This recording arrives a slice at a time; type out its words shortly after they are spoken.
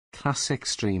classic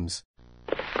streams.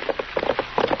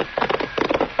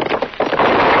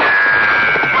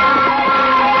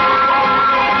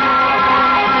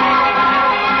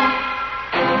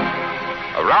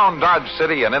 Around Dodge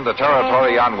City and in the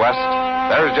territory on West,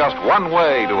 there's just one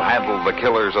way to handle the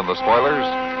killers and the spoilers,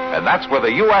 and that's with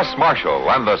a U.S.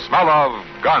 Marshal and the smell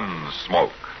of gun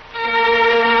smoke.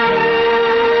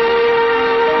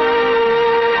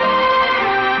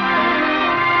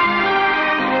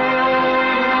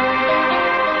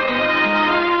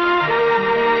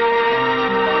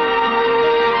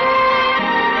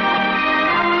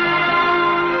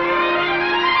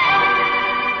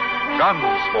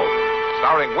 Gunsmoke,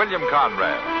 starring William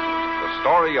Conrad. The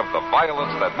story of the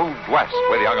violence that moved west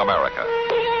with young America.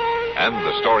 And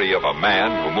the story of a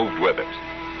man who moved with it.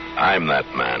 I'm that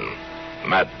man.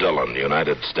 Matt Dillon,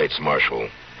 United States Marshal.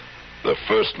 The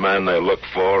first man they look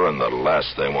for and the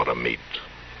last they want to meet.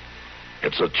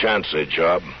 It's a chancy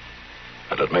job,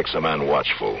 and it makes a man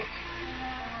watchful.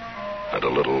 And a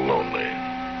little lonely.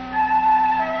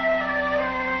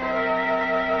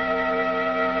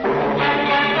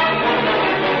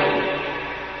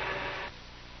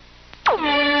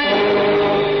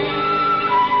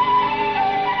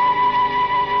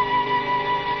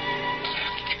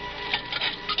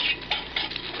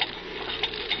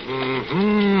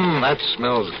 That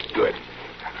smells good.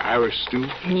 Irish stew?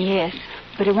 Yes,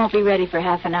 but it won't be ready for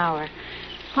half an hour.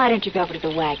 Why don't you go over to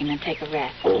the wagon and take a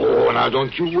rest? Oh, now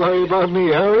don't you worry about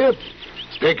me, Harriet.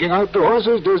 Staking out the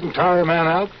horses doesn't tire a man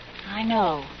out. I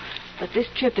know, but this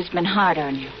trip has been hard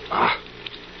on you.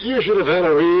 You should have had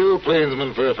a real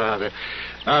plainsman for a father,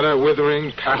 not a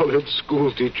withering, pallid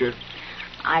school teacher.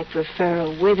 I prefer a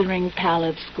withering,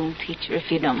 pallid school teacher, if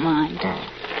you don't mind.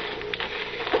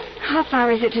 How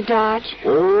far is it to Dodge?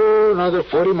 Oh, another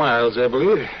 40 miles, I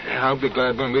believe. I'll be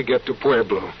glad when we get to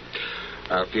Pueblo.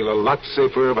 I'll feel a lot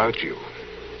safer about you.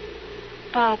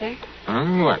 Father?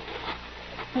 What?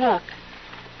 Look,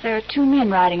 there are two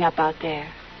men riding up out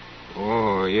there.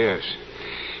 Oh, yes.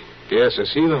 Yes, I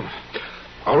see them.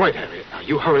 All right, Harriet. Now,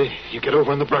 you hurry. You get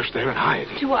over in the brush there and hide.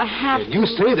 Do I have to? You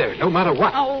stay there, no matter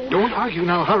what. Oh. Don't argue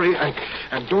now. Hurry.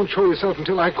 And don't show yourself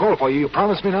until I call for you. You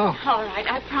promise me now? All right,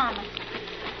 I promise.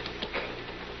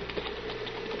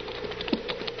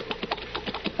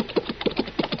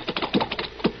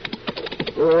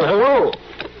 Oh, hello.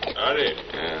 Howdy.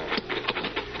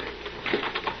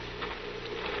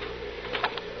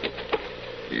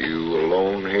 You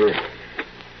alone here?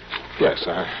 Yes,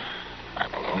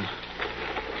 I'm alone.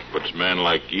 What's a man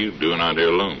like you doing out here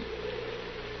alone?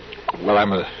 Well,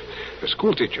 I'm a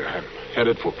school teacher. I'm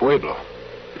headed for Pueblo.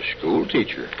 A school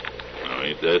teacher? Oh,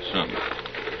 ain't that something?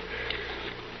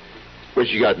 What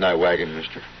you got in that wagon,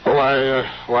 mister? Oh,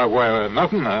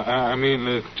 nothing. I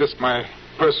mean, just my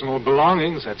personal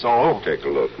belongings, that's all. Take a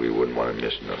look. We wouldn't want to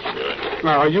miss nothing.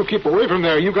 Now, you keep away from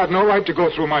there. You got no right to go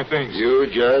through my things. You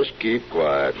just keep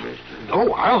quiet, mister.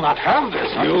 No, I'll not have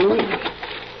this. You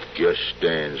just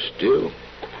stand still.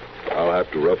 I'll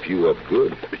have to rough you up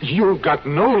good. You've got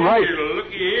no right. Here,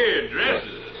 looky here,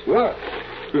 dresses. What?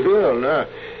 Well, now.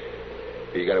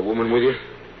 You got a woman with you?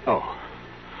 Oh.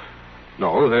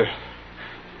 No,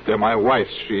 they're my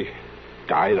wife's. She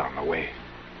died on the way.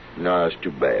 No, that's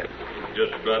too bad.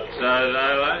 Just about the size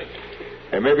I like.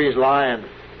 Hey, maybe he's lying.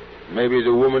 Maybe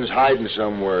the woman's hiding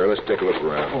somewhere. Let's take a look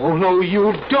around. Oh, no,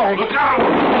 you don't. Look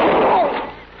out!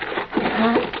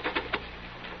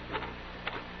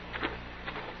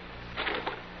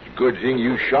 Good thing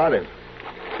you shot him.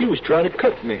 He was trying to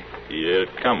cut me. Yeah,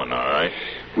 coming, all right.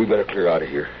 We better clear out of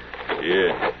here.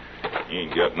 Yeah. You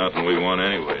ain't got nothing we want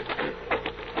anyway.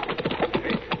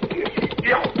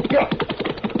 Yeah.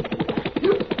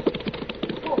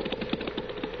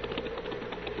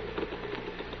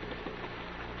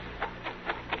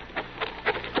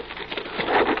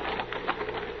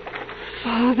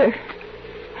 Father.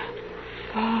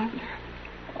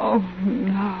 Oh,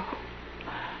 no.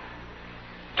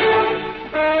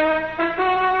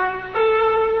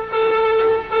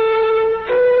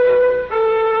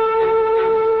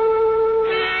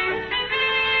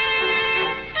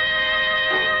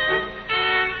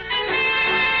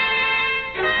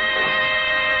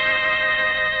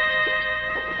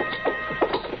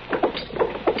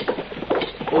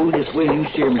 Oh, just wait till you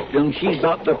see her, Miss Dillon. She's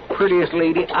about the prettiest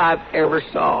lady I've ever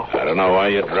saw. I don't know why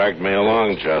you dragged me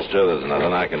along, Chester. There's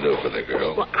nothing I can do for the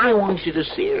girl. Well, I want you to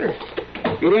see her.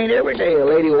 It ain't every day a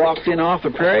lady walks in off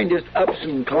the prairie and just ups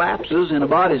and collapses in a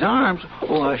body's arms.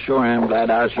 Oh, I sure am glad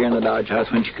I was here in the Dodge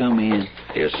House when she come in.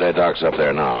 You say Doc's up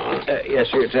there now, huh? Yes,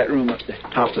 sir. It's that room up the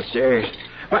top of the stairs.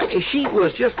 Why, she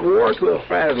was just war to a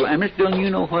frazzle. And, Miss Dillon, you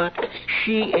know what?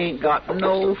 She ain't got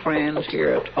no friends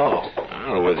here at all.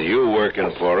 Well, with you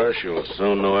working for her, she'll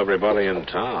soon know everybody in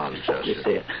town, That's Chester.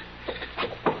 it.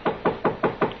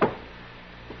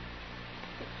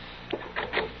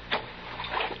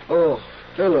 Oh,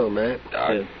 hello, Matt.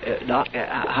 Doc? Doc,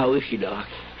 how is she, Doc?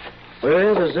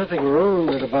 Well, there's nothing wrong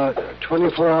that about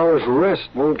 24 hours rest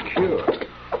won't cure.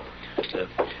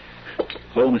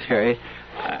 Hello, Miss Harriet.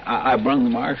 I brung the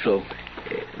marshal.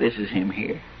 This is him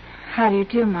here. How do you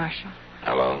do, Marshal?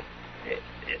 Hello?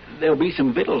 There'll be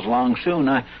some victuals along soon.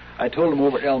 I told them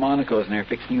over at Delmonico's, and they're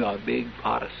fixing you a big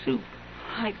pot of soup.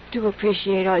 I do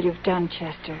appreciate all you've done,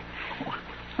 Chester.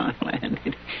 Land,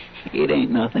 it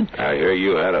ain't nothing. I hear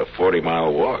you had a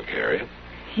 40-mile walk, Harriet.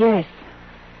 Yes,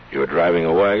 You were driving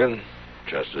a wagon?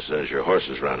 Chester says your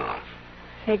horses ran off.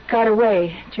 they got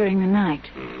away during the night.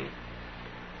 Hmm.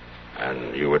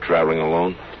 And you were traveling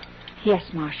alone? Yes,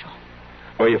 Marshal.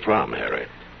 Where are you from, Harriet?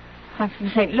 I'm from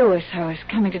St. Louis. I was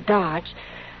coming to Dodge.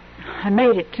 I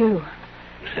made it, too.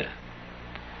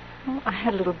 Well, I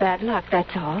had a little bad luck, that's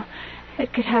all.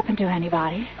 It could happen to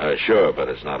anybody. Sure, but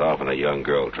it's not often a young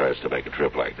girl tries to make a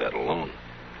trip like that alone.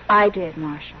 I did,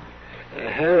 Marshal.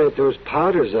 Harriet, those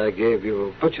powders I gave you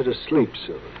will put you to sleep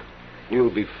soon.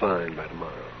 You'll be fine by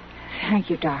tomorrow. Thank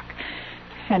you, Doc.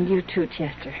 And you too,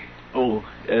 Chester. Oh,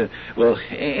 well,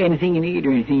 anything you need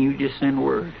or anything, you just send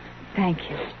word. Thank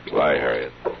you. Bye,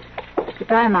 Harriet.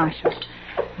 Goodbye, Marshal.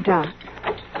 Doc.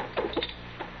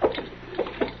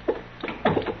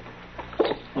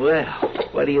 Well,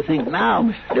 what do you think now,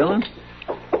 Mr. Dillon?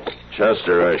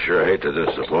 Chester, I sure hate to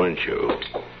disappoint you,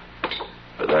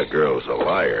 but that girl's a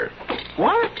liar.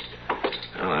 What?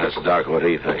 Well, ask Doc what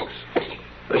he thinks.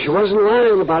 She wasn't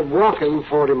lying about walking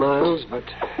 40 miles, but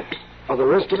for the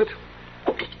rest of it,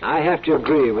 I have to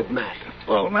agree with Matt.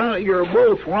 Well, now, you're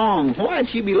both wrong. Why'd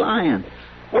she be lying?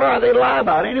 What are they lie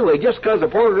about anyway? Just because the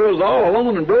poor girl's all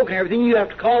alone and broke and everything, you have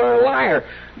to call her a liar.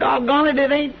 Doggone it,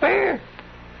 it ain't fair.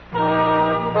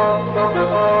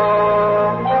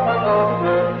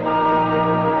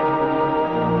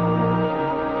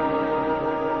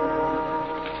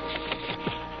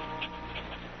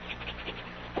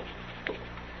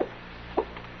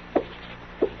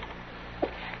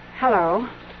 Hello.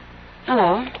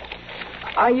 Hello.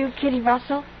 Are you Kitty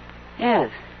Russell?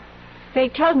 Yes, They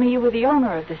told me you were the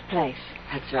owner of this place.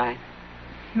 that's right.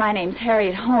 My name's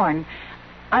Harriet Horn.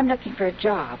 I'm looking for a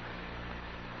job.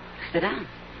 Sit down.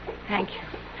 Thank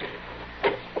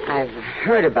you. I've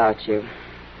heard about you.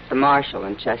 The marshal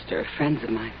and Chester are friends of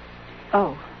mine.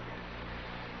 Oh,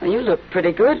 Well, you look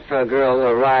pretty good for a girl who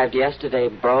arrived yesterday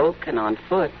broke and on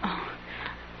foot.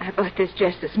 I bought this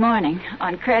dress this morning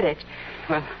on credit.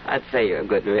 Well, I'd say you're a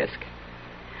good risk.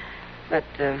 But,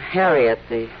 Harriet,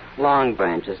 the Long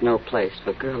Branch is no place for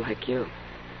a girl like you.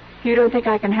 You don't think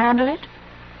I can handle it?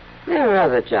 There are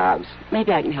other jobs.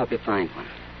 Maybe I can help you find one.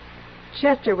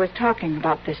 Chester was talking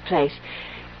about this place.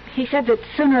 He said that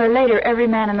sooner or later every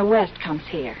man in the West comes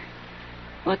here.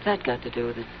 What's that got to do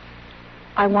with it?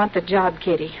 I want the job,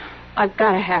 Kitty. I've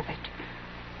got to have it.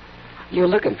 You're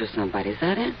looking for somebody, is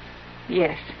that it?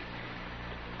 Yes.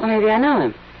 Well, maybe I know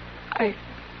him.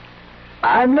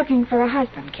 I'm looking for a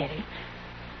husband, Kitty.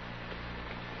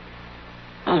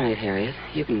 All right, Harriet,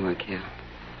 you can work here.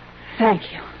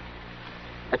 Thank you.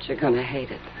 But you're going to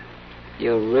hate it.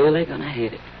 You're really going to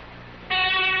hate it.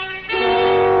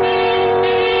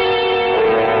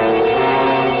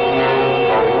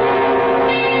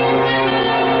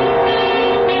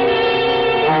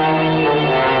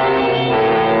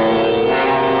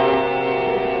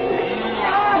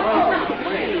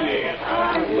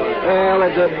 Well,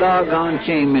 it's a doggone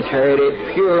shame, Miss Harriet.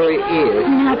 It purely is.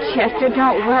 Now, Chester,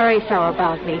 don't worry so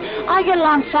about me. I get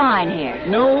along fine here.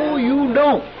 No, you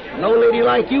don't. No lady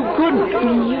like you couldn't.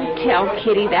 You tell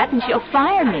Kitty that and she'll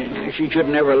fire me. She should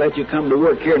never let you come to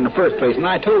work here in the first place, and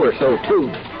I told her so, too.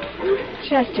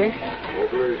 Chester,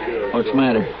 What's the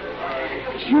matter?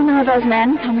 do you know those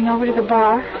men coming over to the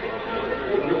bar?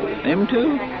 Them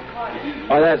two?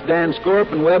 Why, that's Dan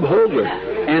Scorp and Webb Hogler.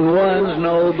 And one's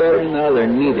no better than the other,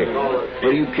 neither. What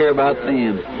do you care about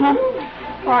them? Huh?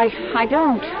 Why, I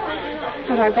don't.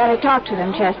 But I've got to talk to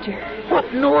them, Chester. What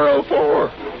in the world for?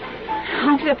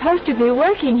 I'm supposed to be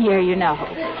working here, you know.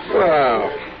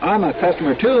 Well, I'm a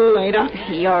customer, too, ain't I?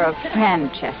 You're a friend,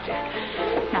 Chester.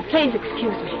 Now, please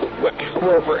excuse me.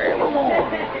 Well, forevermore.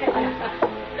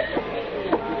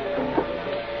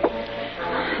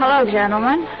 Hello,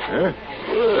 gentlemen. Huh?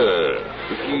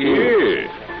 Looky here.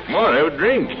 Come on, have a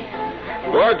drink.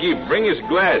 Barkeep, bring us a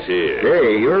glass here.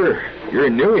 Hey, you're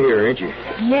new here, ain't you?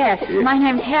 Yes, my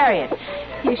name's Harriet.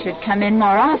 You should come in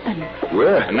more often.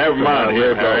 Well, Never mind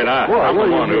here, Harriet. I'm the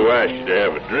one who asked you to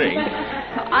have a drink.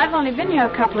 I've only been here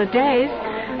a couple of days.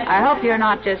 I hope you're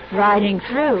not just riding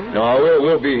through. No,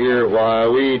 we'll be here a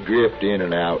while. We drift in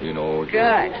and out, you know. just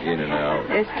Good. In and out.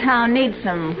 This town needs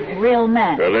some real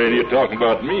men. Well, then you're talking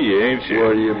about me, ain't you?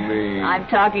 What do you mean? I'm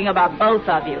talking about both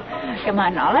of you. Come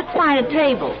on now, let's find a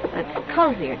table. It's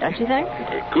cozier, don't you think?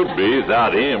 It could be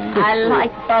without him. I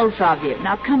like both of you.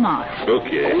 Now, come on.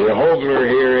 Okay. The Hogler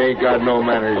here ain't got no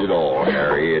manners at all,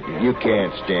 Harriet. You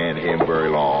can't stand him very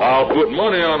long. I'll put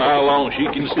money on how long she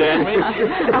can stand me.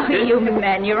 Oh, you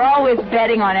men, you're always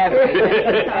betting on everything.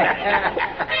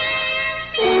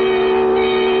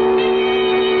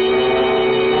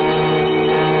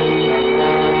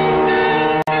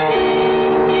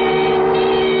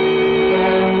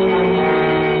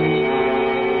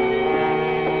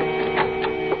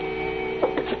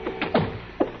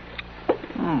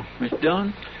 Miss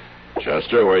Dillon?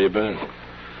 Chester, where you been?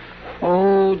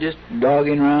 Oh, just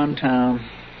dogging around town.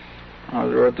 I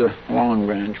was over at the Long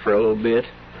Branch for a little bit.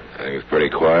 Things pretty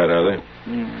quiet, are they?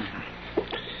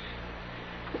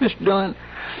 Miss Dillon,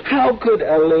 how could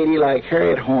a lady like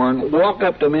Harriet Horn walk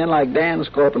up to men like Dan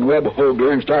Scorp and Webb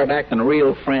Hogler and start acting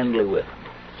real friendly with them?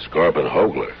 Scorp and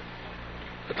Hogler.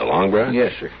 At the Long Branch?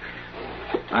 Yes, sir.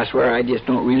 I swear I just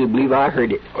don't really believe I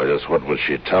heard it. Well, just what was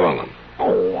she telling them?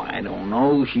 Oh, I don't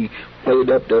know. She played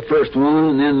up the first one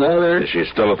and then the other. Is she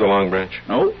still at the Long Branch?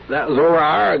 Nope, that was over an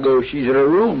hour ago. She's at her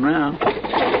room now.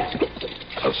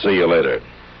 I'll see you later.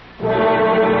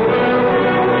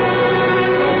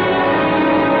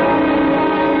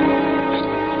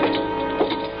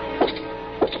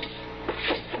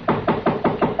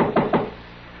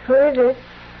 Who is it?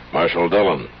 Marshal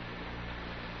Dillon.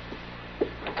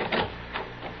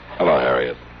 Hello,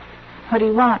 Harriet. What do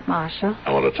you want, Marshal?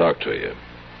 I want to talk to you.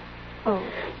 Oh,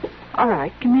 all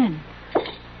right, come in.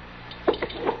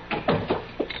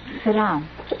 Sit down.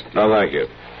 No, thank you.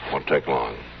 Won't take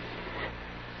long.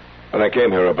 What I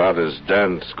came here about is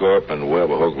Dan Scorp and Webb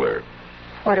Hogler.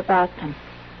 What about them?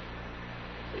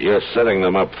 You're setting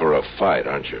them up for a fight,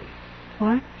 aren't you?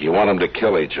 What? You want them to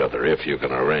kill each other if you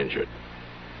can arrange it.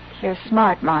 You're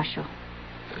smart, Marshal.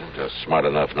 Just smart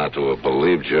enough not to have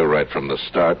believed you right from the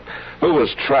start. Who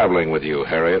was traveling with you,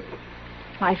 Harriet?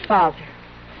 My father.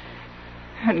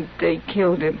 And they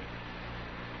killed him.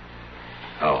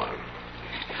 Oh,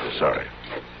 I'm sorry.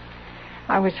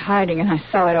 I was hiding and I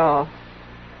saw it all.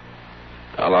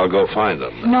 Well, I'll go find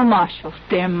them. No, Marshal.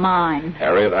 They're mine.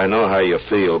 Harriet, I know how you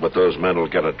feel, but those men will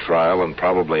get a trial and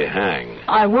probably hang.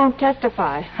 I won't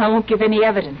testify. I won't give any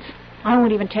evidence. I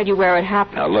won't even tell you where it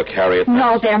happened. Now, look, Harriet...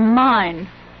 No, they're mine.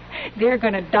 They're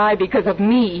going to die because of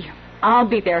me. I'll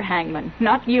be their hangman,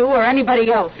 not you or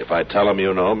anybody else. If I tell them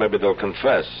you know, maybe they'll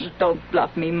confess. Don't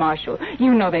bluff me, Marshal.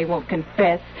 You know they won't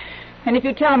confess. And if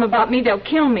you tell them about me, they'll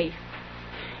kill me.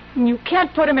 And you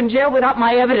can't put them in jail without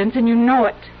my evidence, and you know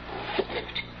it.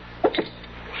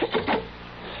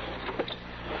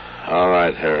 All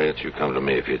right, Harriet, you come to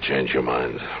me if you change your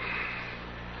mind.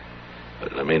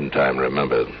 But in the meantime,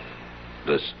 remember,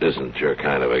 this isn't your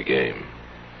kind of a game.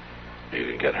 You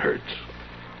can get hurt.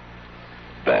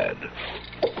 Bad.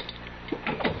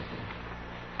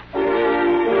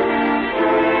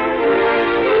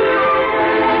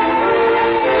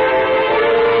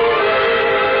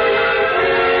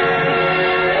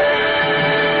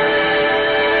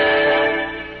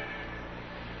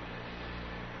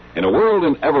 In a world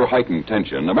in ever-heightened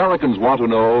tension, Americans want to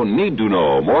know, need to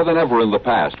know, more than ever in the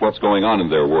past, what's going on in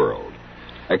their world.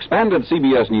 Expanded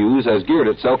CBS News has geared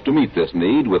itself to meet this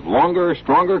need with longer,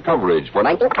 stronger coverage for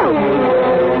 90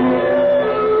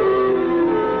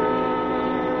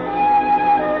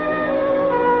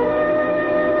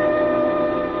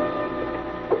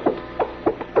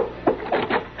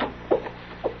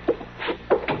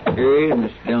 Hey,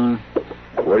 Miss Dillon.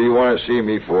 What do you want to see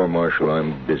me for, Marshal?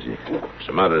 I'm busy. What's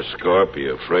the matter, Scorp?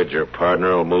 You afraid your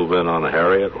partner will move in on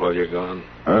Harriet while you're gone?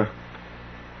 Huh?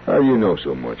 How do you know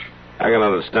so much? I can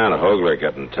understand Hogler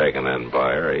getting taken in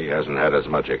by her. He hasn't had as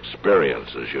much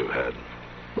experience as you've had.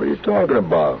 What are you talking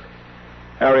about?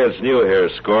 Harriet's new here,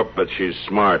 Scorp, but she's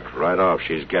smart. Right off,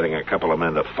 she's getting a couple of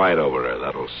men to fight over her.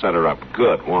 That'll set her up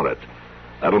good, won't it?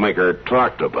 That'll make her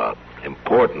talked about,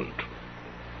 important.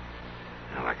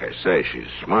 And like I say, she's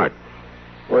smart.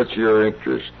 What's your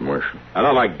interest, Marshal? I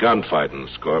don't like gunfighting,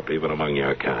 Scorp, even among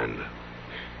your kind.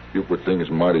 You put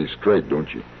things mighty straight, don't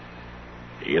you?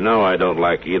 You know I don't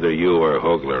like either you or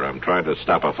Hogler. I'm trying to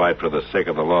stop a fight for the sake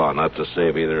of the law, not to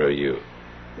save either of you.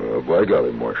 By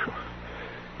golly, Marshal.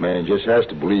 Man just has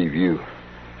to believe you.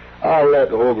 I'll let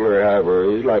Hogler have her.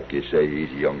 Like you say, he's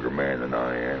a younger man than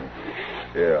I am.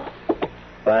 Yeah.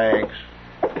 Thanks.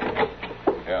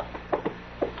 Yeah.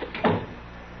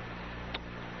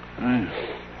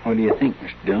 What do you think,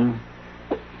 Mr. Dillon?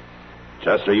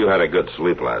 Chester, you had a good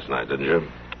sleep last night, didn't you?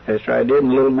 Yes, sir, I did,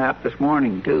 and a little nap this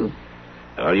morning, too.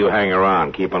 Well, you hang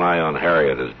around. Keep an eye on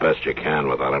Harriet as best you can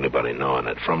without anybody knowing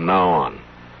it. From now on.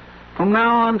 From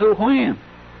now on till when?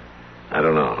 I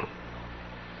don't know.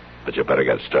 But you better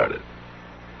get started.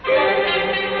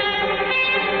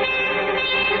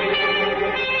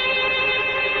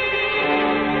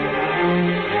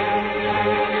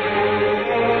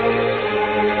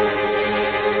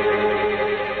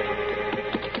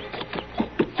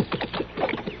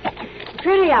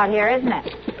 Pretty out here, isn't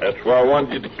it? That's why I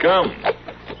wanted you to come.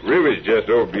 River's just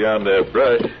over beyond that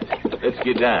brush. Let's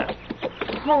get down.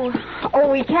 Oh,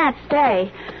 we can't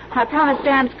stay. I promised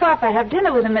Dan Scarp I'd have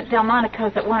dinner with him at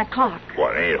Delmonico's at 1 o'clock.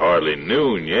 Well, it ain't hardly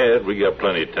noon yet. We got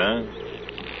plenty of time.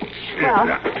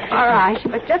 Well, all right,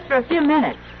 but just for a few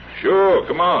minutes. Sure,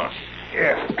 come on.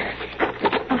 Yeah.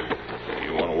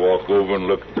 You want to walk over and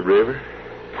look at the river?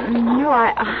 No,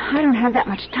 I don't have that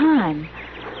much time.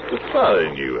 What's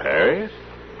bothering you, Harriet?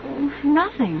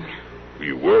 Nothing.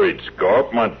 You worried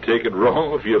Scarp might take it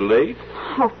wrong if you're late?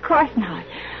 Oh, of course not.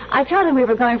 I told him we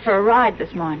were going for a ride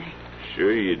this morning.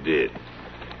 Sure you did.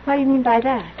 What do you mean by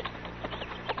that?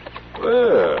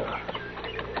 Well,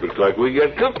 looks like we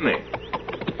got company.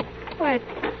 What?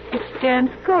 It's Dan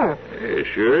Scarp. It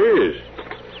sure is.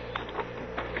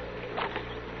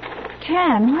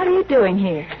 Dan, what are you doing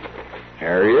here?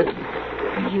 Harriet?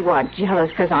 You aren't jealous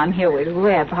because I'm here with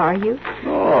Webb, are you?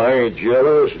 Oh, I ain't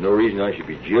jealous. No reason I should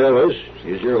be jealous.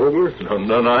 Is there, Hogler?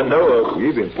 None I know of.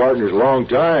 We've been partners a long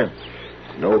time.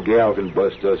 No gal can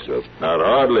bust us up. Not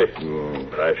hardly. Oh.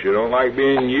 But I sure don't like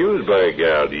being used by a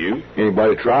gal, do you?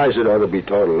 Anybody tries it ought to be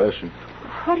taught a lesson.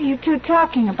 What are you two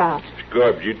talking about?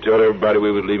 Scarp, did you tell everybody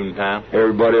we was leaving town?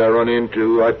 Everybody I run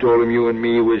into, I told them you and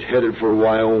me was headed for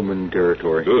Wyoming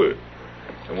territory. Good.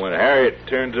 And when Harriet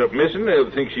turns up missing, they'll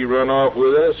think she run off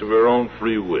with us of her own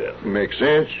free will. Makes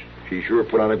sense. She sure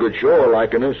put on a good show of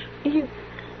liking us.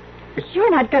 You're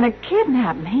not going to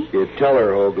kidnap me. You tell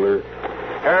her, Hogler.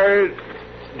 Harriet,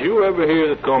 did you ever hear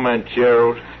the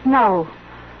Comancheros? No.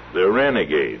 They're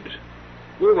renegades.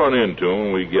 We'll run into them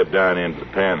when we get down into the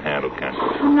Panhandle country.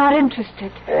 I'm not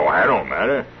interested. Oh, that don't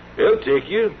matter. They'll take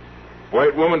you.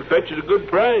 White woman fetches a good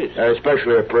price.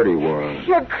 Especially a pretty one.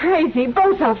 You're crazy,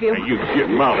 both of you. Now, you get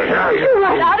mounted, Harriet. You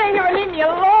run out of here and leave me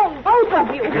alone, both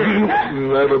of you.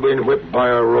 You ever been whipped by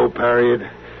a rope, Harriet?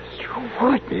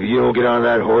 What? If you don't get on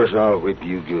that horse, I'll whip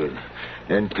you good.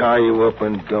 Then tie you up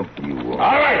and dump you. All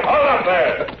right, hold up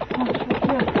there.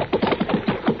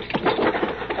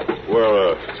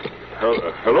 Well,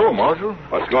 hello, Marshal.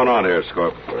 What's going on here,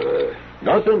 Scarp?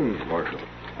 Nothing, Marshal.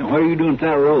 And what are you doing with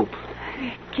that rope?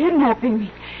 Kidnapping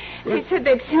me. They said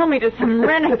they'd sell me to some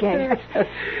renegades.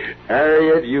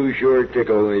 Harriet, you sure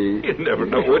tickle me. You never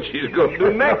know what she's going to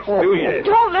do next, do you?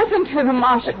 Don't listen to them,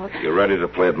 Marshal. You ready to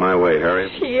play it my way,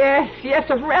 Harriet? Yes,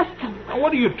 arrest them. Now,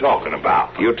 what are you talking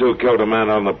about? You two killed a man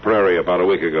on the prairie about a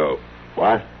week ago.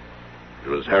 What? It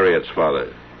was Harriet's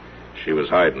father. She was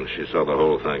hiding. She saw the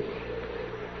whole thing.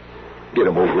 Get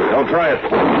him over it. Don't try it.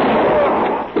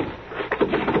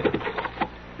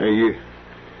 Hey,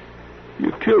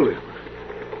 you killed him.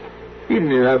 He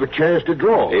didn't even have a chance to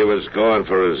draw. He was going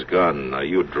for his gun. Now,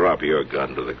 you drop your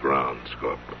gun to the ground,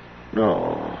 Scarp.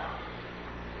 No.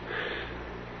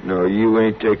 No, you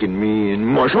ain't taking me in,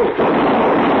 Marshal.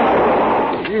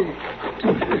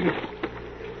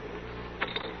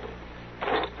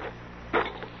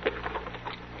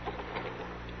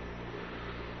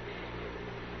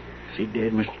 Is he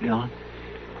dead, Mr. Dillon?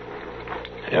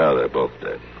 Yeah, they're both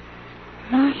dead.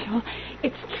 Marshal,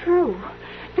 it's true.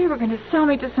 They were going to sell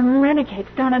me to some renegades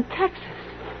down in Texas.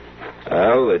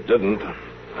 Well, they didn't.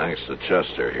 Thanks to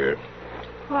Chester here.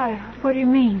 Why? What do you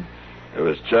mean? It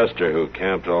was Chester who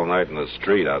camped all night in the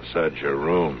street outside your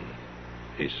room.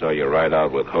 He saw you ride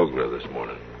out with Hogler this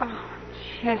morning. Oh,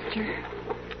 Chester.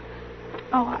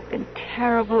 Oh, I've been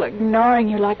terrible ignoring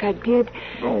you like I did.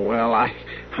 Oh, well, I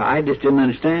just didn't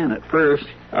understand at first.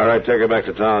 All right, take her back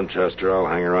to town, Chester. I'll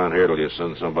hang around here till you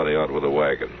send somebody out with a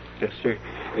wagon. Yes, sir.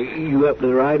 You up to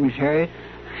the ride, Miss Harriet?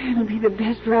 It'll be the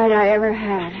best ride I ever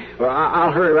had. Well,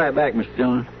 I'll hurry right back, Mr.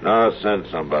 Dillon. No, send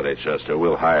somebody, Chester.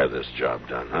 We'll hire this job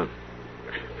done, huh?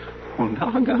 Well,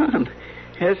 doggone.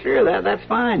 Yes, sir, that's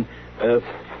fine.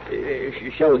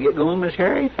 Shall we get going, Miss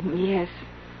Harriet? Yes.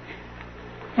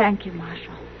 Thank you,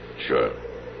 Marshal. Sure.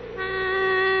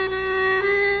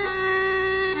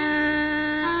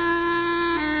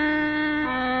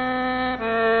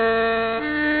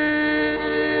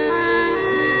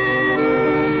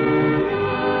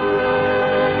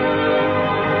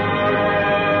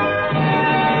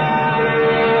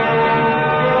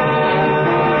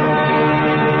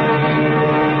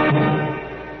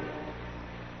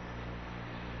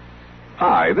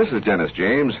 Hi, this is Dennis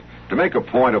James to make a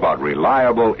point about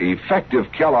reliable, effective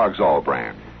Kellogg's All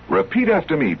Brand. Repeat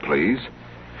after me, please.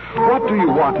 What do you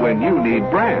want when you need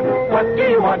brand? What do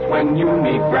you want when you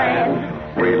need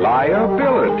brand?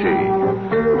 Reliability.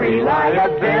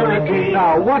 Reliability.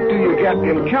 Now, what do you get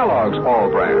in Kellogg's All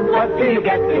Brand? What do you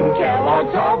get in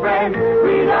Kellogg's All Brand?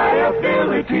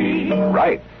 Reliability.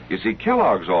 Right. You see,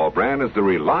 Kellogg's All Brand is the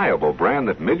reliable brand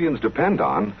that millions depend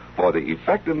on for the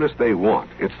effectiveness they want.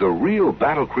 It's the real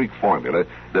Battle Creek formula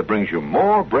that brings you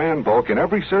more brand bulk in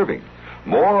every serving.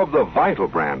 More of the vital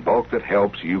brand bulk that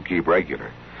helps you keep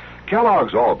regular.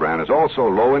 Kellogg's All Brand is also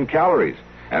low in calories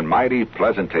and mighty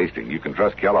pleasant tasting. You can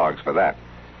trust Kellogg's for that.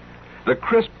 The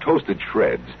crisp toasted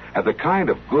shreds have the kind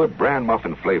of good bran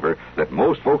muffin flavor that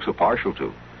most folks are partial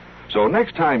to. So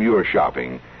next time you are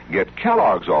shopping, get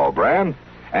Kellogg's All Brand,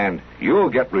 and you'll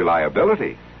get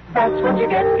reliability. That's what you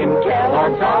get in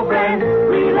Kellogg's All Brand.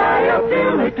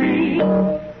 Reliability.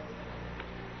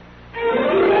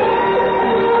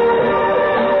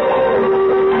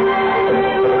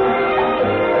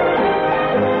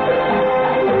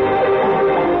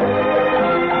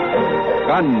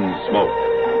 Gunsmoke.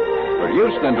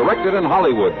 Produced and directed in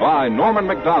Hollywood by Norman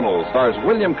McDonald, stars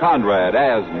William Conrad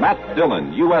as Matt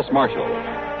Dillon, U.S. Marshal.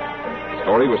 The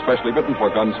story was specially written for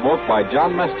Gunsmoke by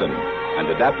John Meston and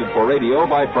adapted for radio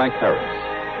by Frank Harris.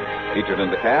 Featured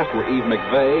in the cast were Eve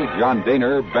McVeigh, John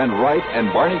Daner, Ben Wright,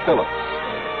 and Barney Phillips.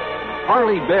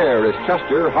 Harley Bear is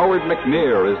Chester, Howard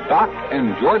McNear is Doc,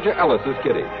 and Georgia Ellis is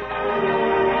Kitty.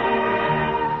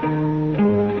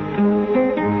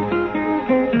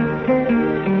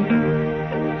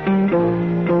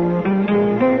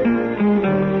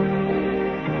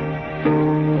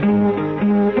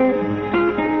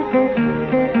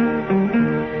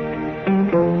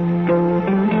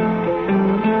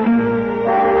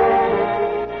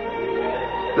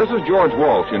 This is George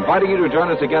Walsh inviting you to join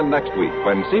us again next week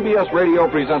when CBS Radio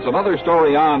presents another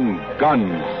story on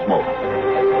Gunsmoke.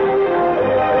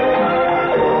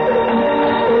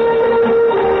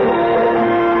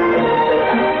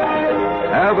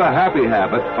 Have a happy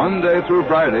habit, fun day through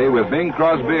Friday with Bing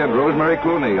Crosby and Rosemary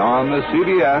Clooney on the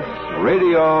CBS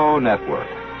Radio Network.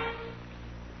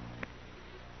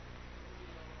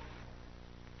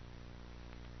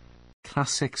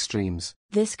 Classic Streams.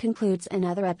 This concludes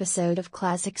another episode of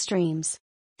Classic Streams.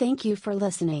 Thank you for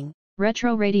listening.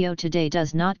 Retro Radio Today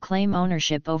does not claim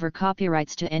ownership over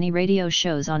copyrights to any radio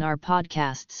shows on our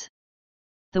podcasts.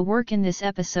 The work in this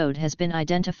episode has been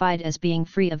identified as being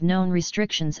free of known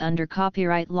restrictions under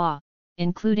copyright law,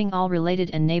 including all related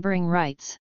and neighboring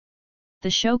rights.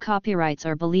 The show copyrights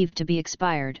are believed to be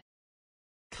expired.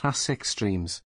 Classic Streams.